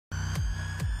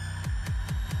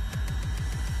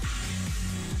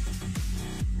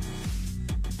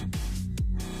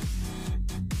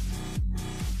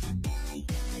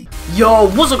Yo,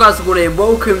 what's up guys, TobGod here.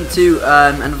 Welcome to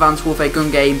an Advanced Warfare gun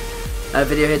game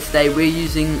video here today. We're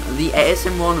using the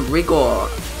ASM1 Rigor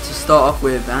to start off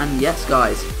with, and yes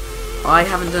guys, I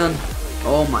haven't done,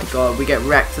 oh my god, we get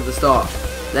wrecked at the start.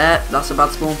 There, that's a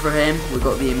bad spawn for him. We've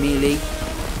got the Amelie.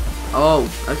 Oh,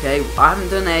 okay, I haven't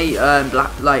done a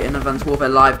an Advanced Warfare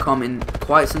live comm in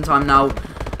quite some time now,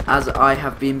 as I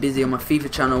have been busy on my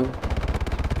FIFA channel.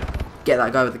 Get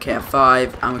that guy with the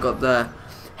KF5, and we've got the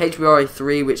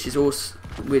HBRA3, which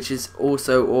is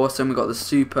also awesome. We got the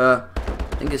super,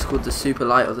 I think it's called the Super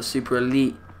Light or the Super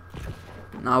Elite.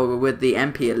 Now we're with the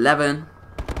MP11.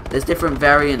 There's different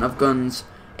variant of guns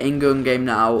in gun game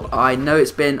now. I know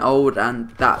it's been old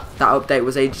and that update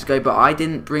was ages ago, but I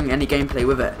didn't bring any gameplay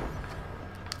with it.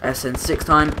 SN6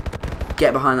 time.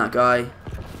 Get behind that guy.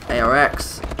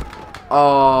 ARX.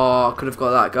 Oh, could have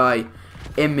got that guy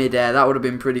in midair. That would have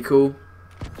been pretty cool.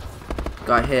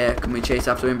 Guy here, can we chase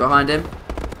after him behind him?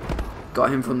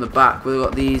 Got him from the back. We've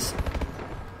got these.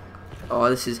 Oh,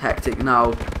 this is hectic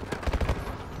now.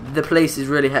 The place is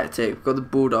really hectic. We've got the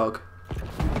Bulldog.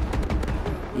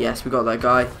 Yes, we got that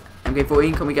guy.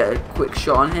 MK14, can we get a quick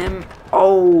shot on him?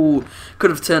 Oh,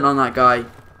 could have turned on that guy.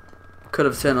 Could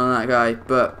have turned on that guy,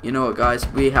 but you know what, guys?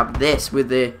 We have this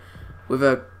with a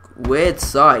weird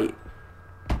sight.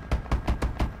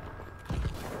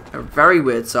 A very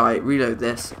weird sight. Reload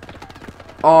this.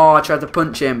 Oh, I tried to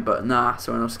punch him, but nah,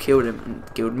 someone else killed him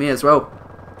and killed me as well.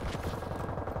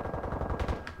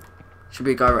 Should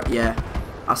be a guy right, yeah.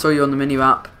 I saw you on the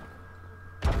mini-map.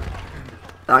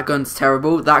 That gun's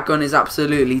terrible. That gun is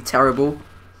absolutely terrible.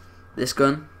 This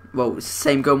gun. Well, it's the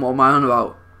same gun, what am I on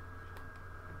about?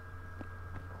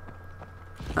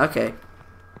 Okay.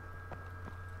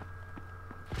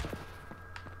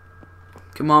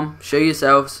 Come on, show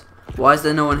yourselves. Why is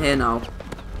there no one here now?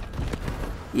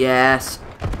 Yes.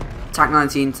 TAC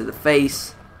 19 to the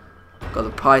face. Got the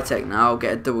Pytech now.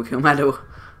 Get a double kill medal.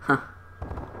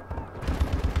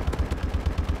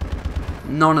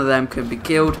 None of them could be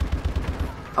killed.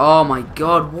 Oh my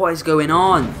god, what is going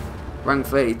on? Rank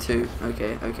 32.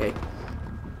 Okay, okay.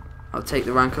 I'll take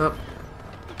the rank up.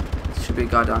 There should be a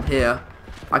guy down here.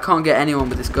 I can't get anyone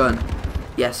with this gun.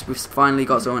 Yes, we've finally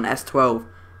got someone. S12.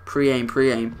 Pre-aim,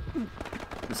 pre-aim.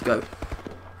 Let's go.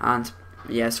 And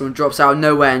yeah, someone drops out of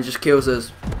nowhere and just kills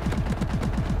us.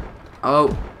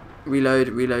 Oh, reload,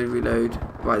 reload, reload.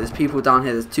 Right, there's people down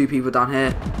here. There's two people down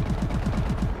here.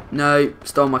 No,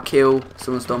 stole my kill.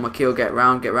 Someone stole my kill. Get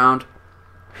round, get round.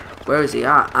 Where is he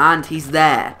at? And he's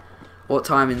there. What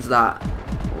timing is that?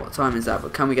 What time is that?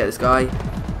 But can we get this guy?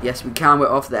 Yes, we can. We're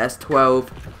off the S12.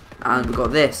 And we've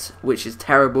got this, which is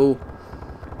terrible.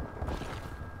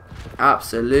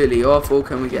 Absolutely awful.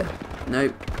 Can we get...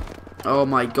 Nope. Oh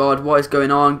my god, what is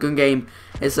going on? Gun game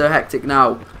is so hectic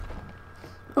now.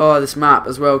 Oh, this map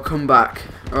as well. Come back.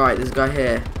 Alright, there's a guy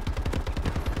here.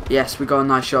 Yes, we got a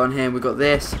nice shot on him. We got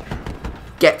this.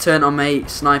 Get turned on, mate.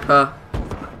 Sniper.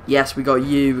 Yes, we got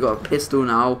you. We got a pistol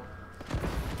now.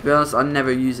 To be honest, I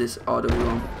never use this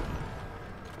RW1.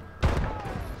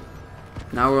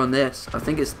 Now we're on this. I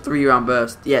think it's 3-round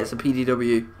burst. Yeah, it's a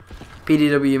PDW.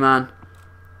 PDW, man.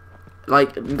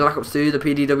 Like in Black Ops 2, the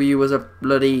PDW was a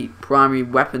bloody primary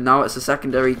weapon. Now it's a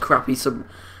secondary crappy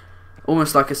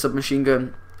almost like a submachine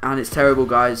gun, and it's terrible,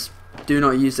 guys. Do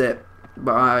not use it,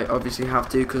 but I obviously have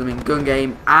to because I'm in gun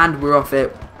game and we're off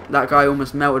it. That guy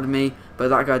almost melted me, but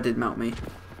that guy did melt me.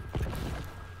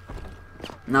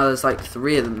 Now there's like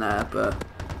 3 of them there, but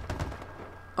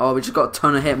oh, we just got a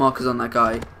ton of hit markers on that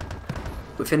guy.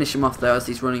 We finish him off there as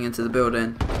he's running into the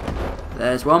building.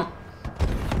 There's one.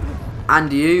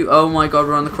 And you. Oh my god,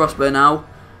 we're on the crossbow now.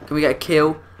 Can we get a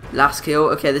kill? Last kill.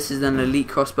 Okay, this is an elite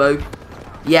crossbow.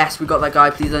 Yes, we got that guy.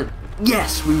 Please don't.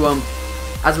 Yes, we won.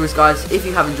 As always, guys, if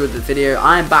you have enjoyed the video,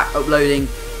 I am back uploading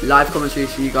live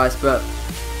commentaries for you guys, but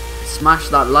smash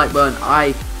that like button.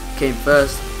 I came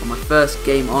first on my first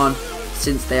game on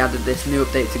since they added this new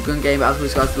update to gun game. But as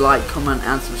always, guys, like, comment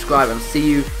and subscribe, and I'll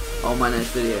see you on my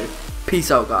next video.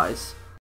 Peace out, guys.